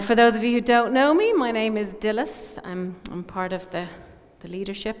for those of you who don't know me, my name is Dilys. I'm part of the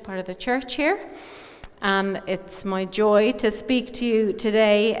leadership, part of the church here. And it's my joy to speak to you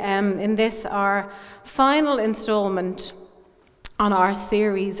today in this, our final installment on our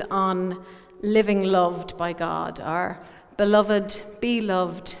series on living loved by God, our beloved, be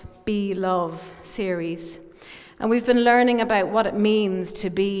loved, be love series. And we've been learning about what it means to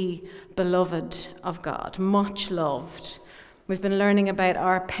be beloved of God, much loved. We've been learning about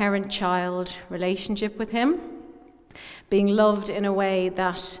our parent-child relationship with Him, being loved in a way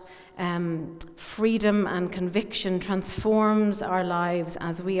that freedom and conviction transforms our lives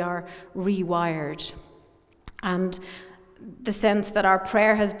as we are rewired. And the sense that our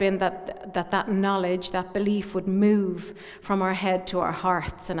prayer has been that knowledge, that belief would move from our head to our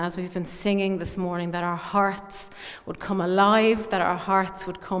hearts. And as we've been singing this morning, that our hearts would come alive, that our hearts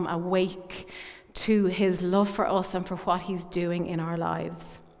would come awake to His love for us and for what He's doing in our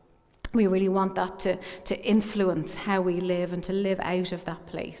lives. We really want that to influence how we live and to live out of that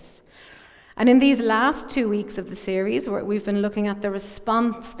place. And in these last 2 weeks of the series, we've been looking at the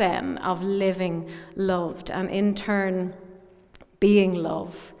response then of living loved and in turn being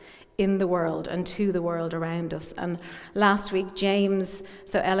love in the world and to the world around us. And last week, James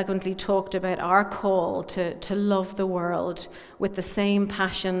so eloquently talked about our call to love the world with the same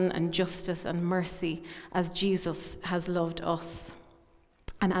passion and justice and mercy as Jesus has loved us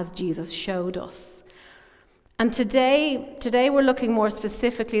and as Jesus showed us. And today we're looking more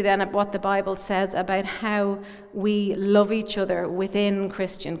specifically then at what the Bible says about how we love each other within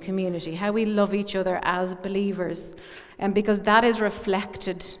Christian community, how we love each other as believers, and because that is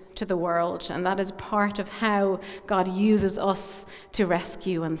reflected to the world, and that is part of how God uses us to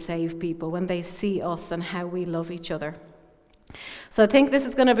rescue and save people when they see us and how we love each other. So I think this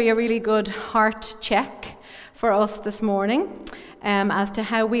is going to be a really good heart check for us this morning as to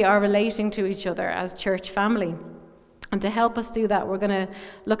how we are relating to each other as church family. And to help us do that, we're going to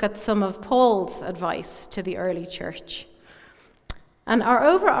look at some of Paul's advice to the early church. And our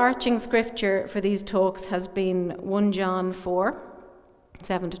overarching scripture for these talks has been 1 John 4,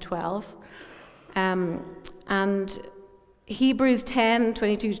 7-12, and Hebrews 10,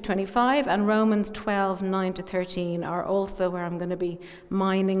 22-25, and Romans 12, 9-13 are also where I'm going to be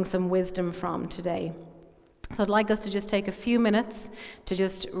mining some wisdom from today. So I'd like us to just take a few minutes to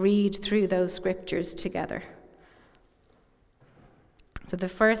just read through those scriptures together. So the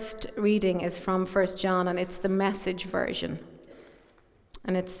first reading is from 1 John, and it's the Message version.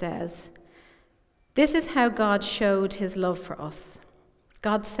 And it says, "This is how God showed His love for us.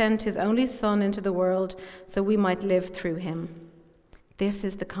 God sent His only Son into the world so we might live through Him. This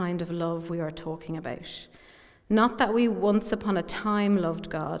is the kind of love we are talking about. Not that we once upon a time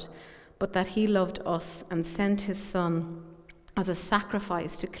loved God, but that He loved us and sent His Son as a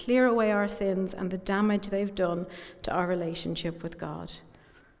sacrifice to clear away our sins and the damage they've done to our relationship with God.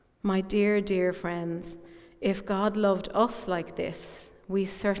 My dear, dear friends, if God loved us like this, we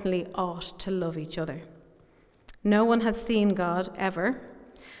certainly ought to love each other. No one has seen God ever,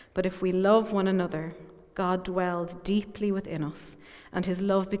 but if we love one another, God dwells deeply within us, and His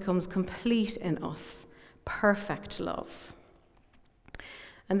love becomes complete in us, perfect love."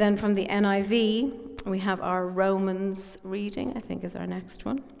 And then from the NIV, we have our Romans reading, I think is our next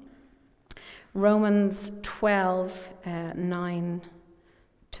one. Romans 12,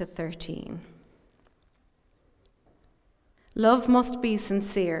 9-13. "Love must be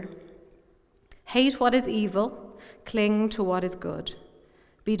sincere. Hate what is evil, cling to what is good.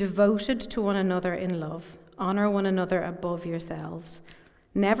 Be devoted to one another in love. Honor one another above yourselves.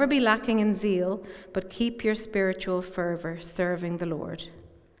 Never be lacking in zeal, but keep your spiritual fervor serving the Lord.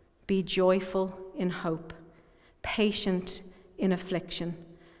 Be joyful in hope, patient in affliction,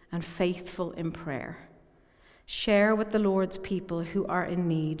 and faithful in prayer. Share with the Lord's people who are in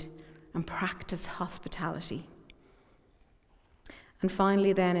need, and practice hospitality." And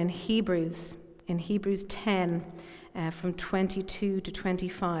finally then in Hebrews 10, from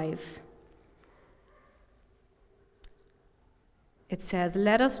 22-25, it says,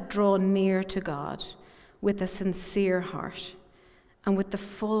 "Let us draw near to God with a sincere heart and with the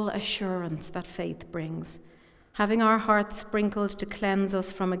full assurance that faith brings, having our hearts sprinkled to cleanse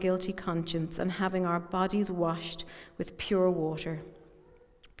us from a guilty conscience and having our bodies washed with pure water.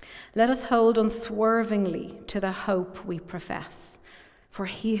 Let us hold unswervingly to the hope we profess, for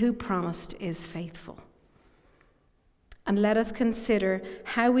He who promised is faithful. And let us consider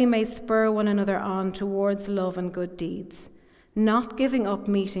how we may spur one another on towards love and good deeds, not giving up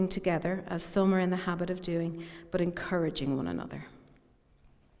meeting together, as some are in the habit of doing, but encouraging one another."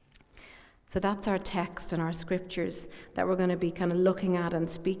 So that's our text and our scriptures that we're going to be kind of looking at and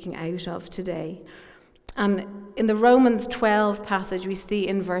speaking out of today. And in the Romans 12 passage, we see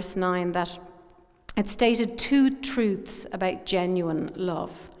in verse 9 that it stated two truths about genuine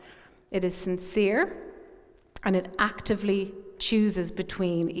love. It is sincere, and it actively chooses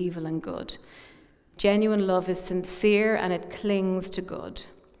between evil and good. Genuine love is sincere, and it clings to good.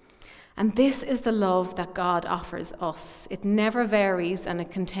 And this is the love that God offers us. It never varies, and it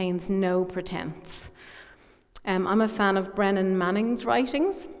contains no pretense. I'm a fan of Brennan Manning's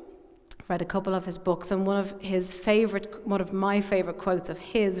writings. I've read a couple of his books, and one of my favorite quotes of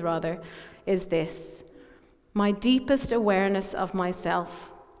his, is this: "My deepest awareness of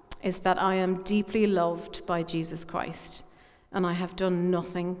myself is that I am deeply loved by Jesus Christ, and I have done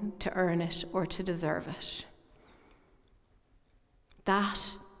nothing to earn it or to deserve it."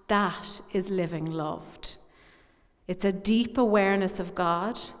 That is living loved. It's a deep awareness of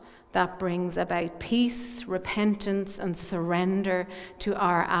God that brings about peace, repentance, and surrender to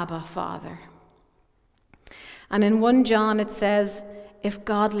our Abba Father. And in 1 John it says, if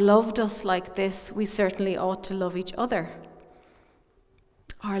God loved us like this, we certainly ought to love each other.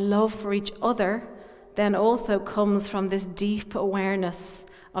 Our love for each other then also comes from this deep awareness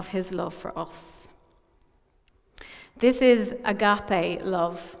of his love for us. This is agape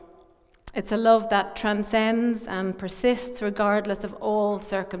love. It's a love that transcends and persists regardless of all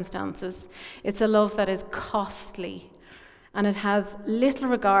circumstances. It's a love that is costly, and it has little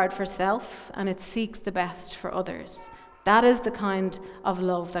regard for self, and it seeks the best for others. That is the kind of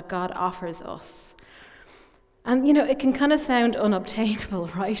love that God offers us. And, it can kind of sound unobtainable,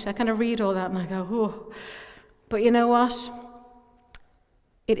 right? I kind of read all that and I go, oh. But you know what?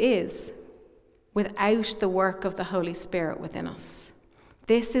 It is, without the work of the Holy Spirit within us.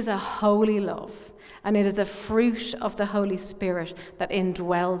 This is a holy love, and it is a fruit of the Holy Spirit that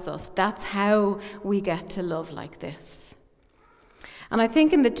indwells us. That's how we get to love like this. And I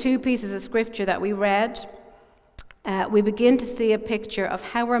think in the two pieces of scripture that we read, we begin to see a picture of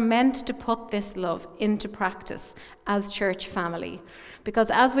how we're meant to put this love into practice as church family. Because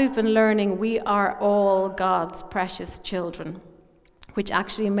as we've been learning, we are all God's precious children, which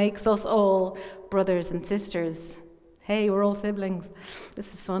actually makes us all brothers and sisters. Hey, we're all siblings.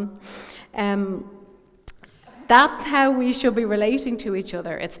 This is fun. That's how we should be relating to each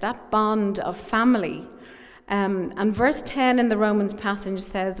other. It's that bond of family. And verse 10 in the Romans passage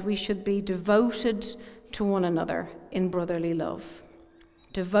says we should be devoted to one another in brotherly love.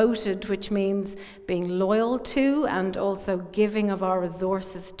 Devoted, which means being loyal to and also giving of our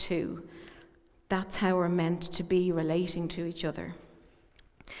resources to. That's how we're meant to be relating to each other.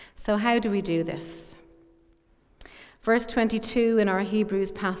 So how do we do this? Verse 22 in our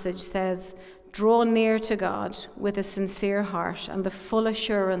Hebrews passage says, "Draw near to God with a sincere heart and the full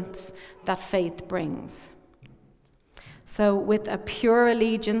assurance that faith brings." So with a pure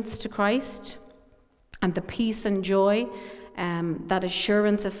allegiance to Christ and the peace and joy that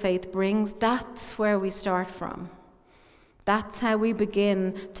assurance of faith brings, that's where we start from. That's how we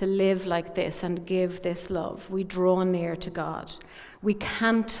begin to live like this and give this love. We draw near to God. We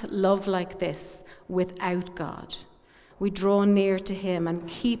can't love like this without God. We draw near to him and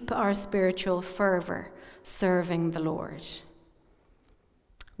keep our spiritual fervor serving the Lord.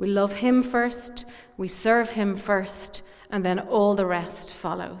 We love him first, we serve him first, and then all the rest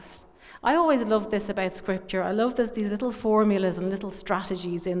follows. I always love this about Scripture. I love these little formulas and little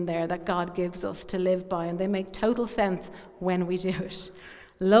strategies in there that God gives us to live by, and they make total sense when we do it.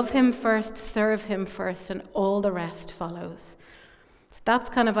 Love him first, serve him first, and all the rest follows. So that's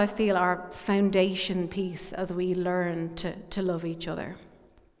kind of, I feel, our foundation piece as we learn to love each other.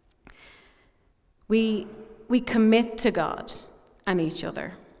 We commit to God and each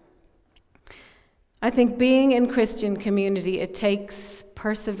other. I think being in Christian community, it takes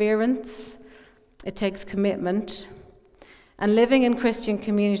perseverance, it takes commitment, and living in Christian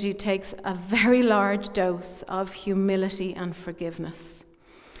community takes a very large dose of humility and forgiveness.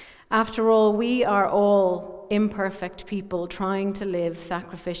 After all, we are all imperfect people trying to live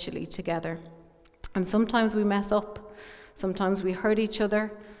sacrificially together. And sometimes we mess up, sometimes we hurt each other,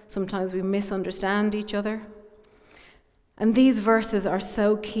 sometimes we misunderstand each other. And these verses are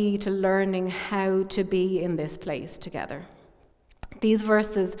so key to learning how to be in this place together. These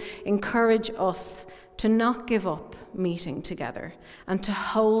verses encourage us to not give up meeting together and to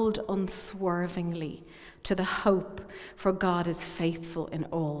hold unswervingly to the hope, for God is faithful in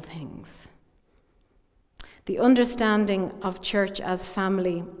all things. The understanding of church as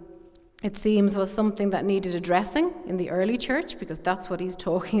family, it seems, was something that needed addressing in the early church, because that's what he's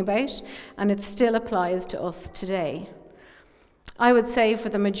talking about, and it still applies to us today. I would say for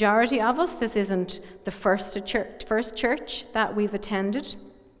the majority of us, this isn't the first church that we've attended.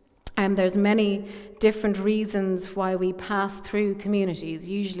 There's many different reasons why we pass through communities,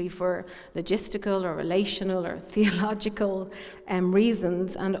 usually for logistical or relational or theological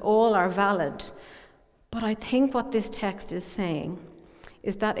reasons, and all are valid. But I think what this text is saying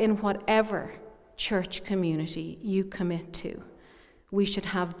is that in whatever church community you commit to, we should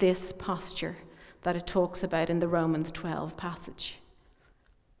have this posture that it talks about in the Romans 12 passage.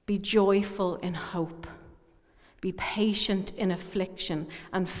 Be joyful in hope. Be patient in affliction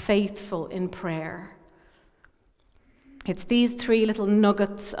and faithful in prayer. It's these three little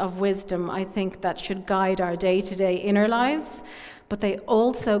nuggets of wisdom, I think, that should guide our day-to-day inner lives, but they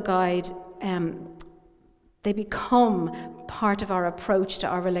also they become part of our approach to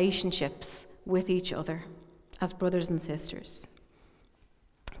our relationships with each other as brothers and sisters.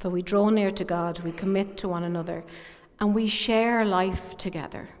 So we draw near to God, we commit to one another, and we share life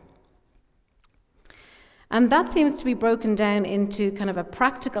together. And that seems to be broken down into kind of a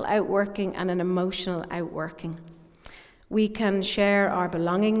practical outworking and an emotional outworking. We can share our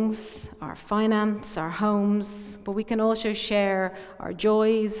belongings, our finance, our homes, but we can also share our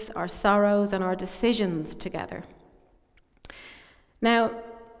joys, our sorrows, and our decisions together. Now,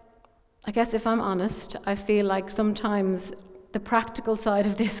 I guess if I'm honest, I feel like sometimes the practical side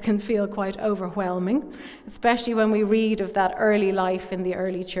of this can feel quite overwhelming, especially when we read of that early life in the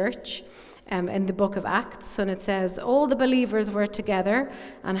early church. In the book of Acts, when it says, all the believers were together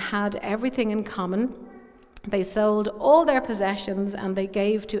and had everything in common. They sold all their possessions and they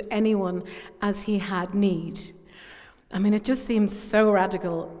gave to anyone as he had need. I mean, it just seems so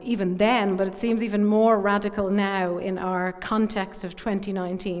radical even then, but it seems even more radical now in our context of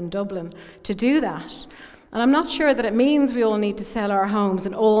 2019 Dublin to do that. And I'm not sure that it means we all need to sell our homes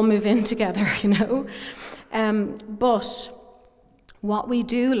and all move in together, But what we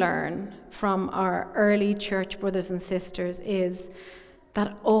do learn from our early church brothers and sisters is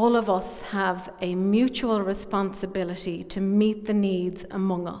that all of us have a mutual responsibility to meet the needs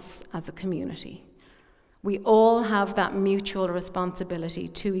among us as a community. We all have that mutual responsibility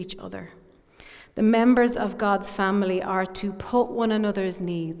to each other. The members of God's family are to put one another's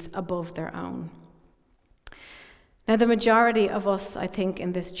needs above their own. Now, the majority of us, I think,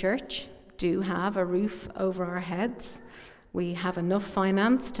 in this church do have a roof over our heads. We have enough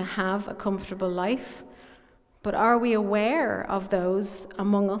finance to have a comfortable life, but are we aware of those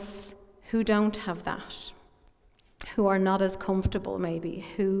among us who don't have that, who are not as comfortable maybe,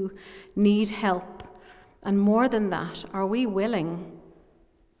 who need help? And more than that, are we willing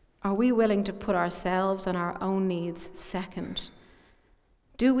to put ourselves and our own needs second?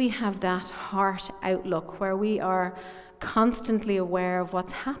 Do we have that heart outlook where we are constantly aware of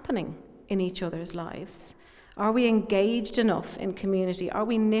what's happening in each other's lives? Are we engaged enough in community? Are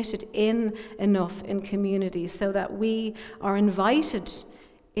we knitted in enough in community so that we are invited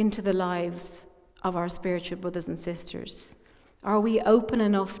into the lives of our spiritual brothers and sisters? Are we open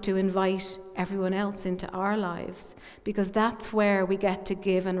enough to invite everyone else into our lives? Because that's where we get to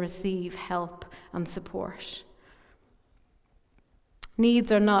give and receive help and support.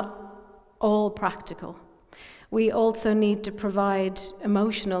 Needs are not all practical. We also need to provide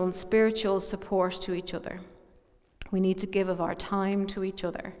emotional and spiritual support to each other. We need to give of our time to each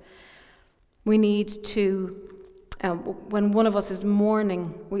other. We need to, when one of us is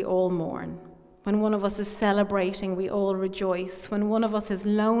mourning, we all mourn. When one of us is celebrating, we all rejoice. When one of us is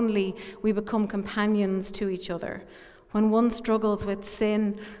lonely, we become companions to each other. When one struggles with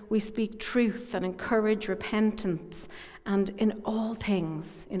sin, we speak truth and encourage repentance. And in all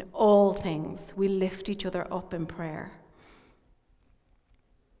things, we lift each other up in prayer.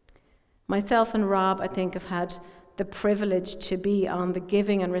 Myself and Rob, I think, have had the privilege to be on the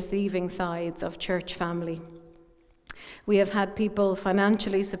giving and receiving sides of church family. We have had people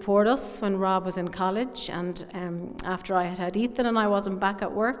financially support us when Rob was in college, and after I had Ethan and I wasn't back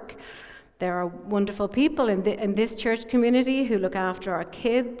at work. There are wonderful people in this church community who look after our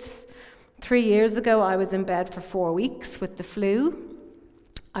kids. 3 years ago, I was in bed for 4 weeks with the flu.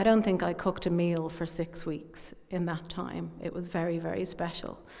 I don't think I cooked a meal for 6 weeks in that time. It was very, very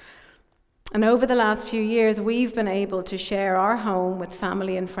special. And over the last few years, we've been able to share our home with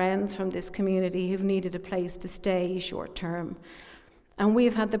family and friends from this community who've needed a place to stay short term. And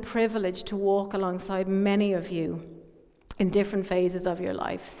we've had the privilege to walk alongside many of you in different phases of your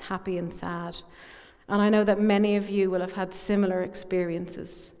lives, happy and sad. And I know that many of you will have had similar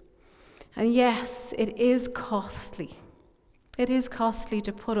experiences. And yes, it is costly. It is costly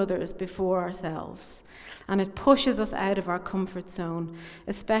to put others before ourselves. And it pushes us out of our comfort zone,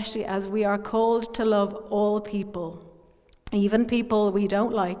 especially as we are called to love all people even people we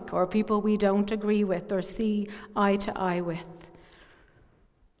don't like or people we don't agree with or see eye to eye with.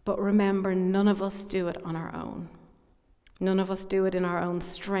 But remember, none of us do it on our own. None of us do it in our own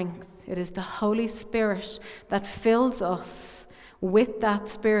strength. It is the Holy Spirit that fills us with that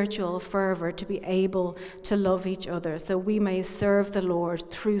spiritual fervor to be able to love each other, so we may serve the Lord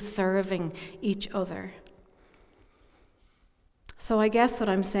through serving each other. So I guess what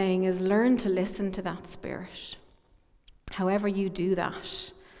I'm saying is learn to listen to that Spirit. However you do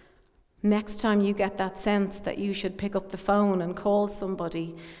that, next time you get that sense that you should pick up the phone and call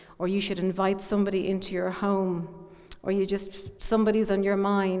somebody, or you should invite somebody into your home, or somebody's on your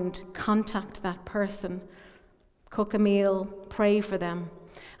mind, contact that person. Cook a meal, pray for them.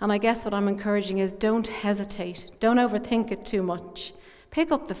 And I guess what I'm encouraging is don't hesitate. Don't overthink it too much.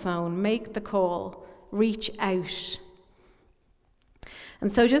 Pick up the phone, make the call, reach out.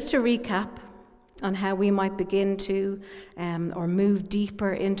 And so just to recap on how we might begin to or move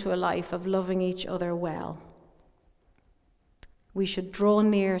deeper into a life of loving each other well. We should draw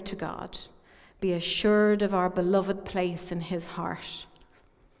near to God, be assured of our beloved place in his heart.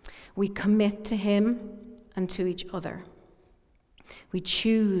 We commit to him and to each other. We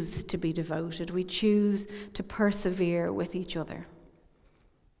choose to be devoted. We choose to persevere with each other.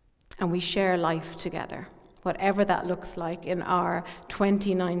 And we share life together, whatever that looks like in our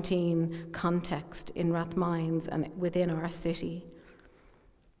 2019 context in Rathmines and within our city.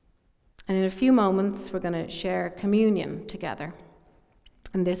 And in a few moments, we're going to share communion together.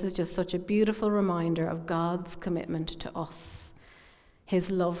 And this is just such a beautiful reminder of God's commitment to us, his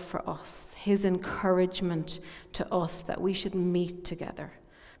love for us, his encouragement to us that we should meet together,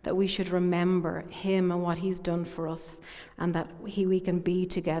 that we should remember him and what he's done for us, and that we can be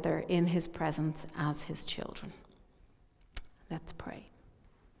together in his presence as his children. Let's pray.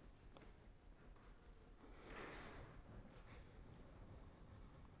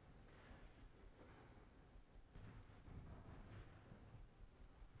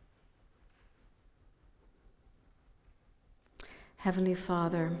 Heavenly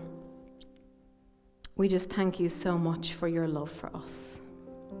Father, we just thank you so much for your love for us.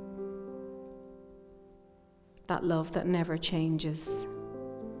 That love that never changes.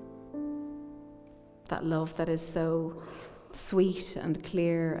 That love that is so sweet and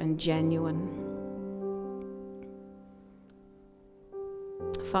clear and genuine.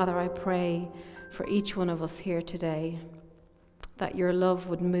 Father, I pray for each one of us here today that your love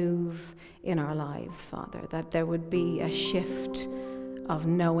would move in our lives, Father, that there would be a shift of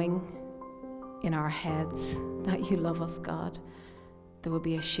knowing in our heads that you love us, God. There would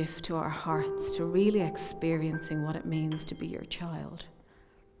be a shift to our hearts to really experiencing what it means to be your child.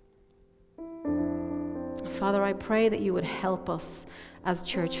 Father, I pray that you would help us as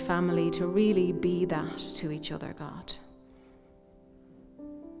church family to really be that to each other, God.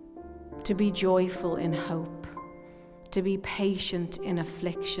 To be joyful in hope, to be patient in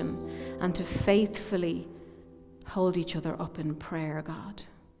affliction, and to faithfully hold each other up in prayer, God.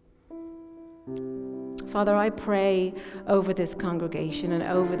 Father, I pray over this congregation and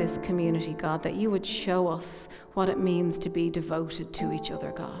over this community, God, that you would show us what it means to be devoted to each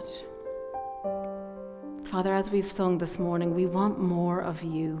other, God. Father, as we've sung this morning, we want more of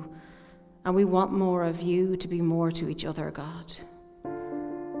you, and we want more of you to be more to each other, God.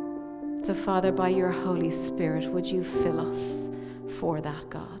 So, Father, by your Holy Spirit, would you fill us for that,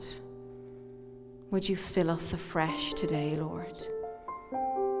 God? Would you fill us afresh today, Lord?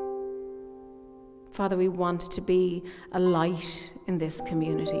 Father, we want to be a light in this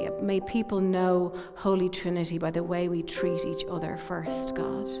community. May people know Holy Trinity by the way we treat each other first,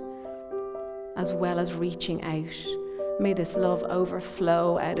 God, as well as reaching out. May this love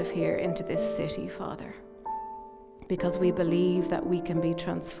overflow out of here into this city, Father, because we believe that we can be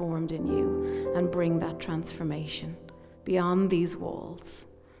transformed in you and bring that transformation beyond these walls.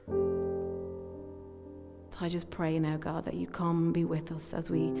 So I just pray now, God, that you come and be with us as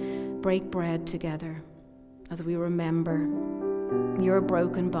we break bread together, as we remember your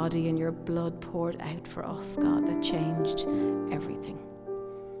broken body and your blood poured out for us, God, that changed everything.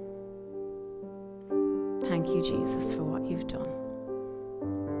 Thank you, Jesus, for what you've done.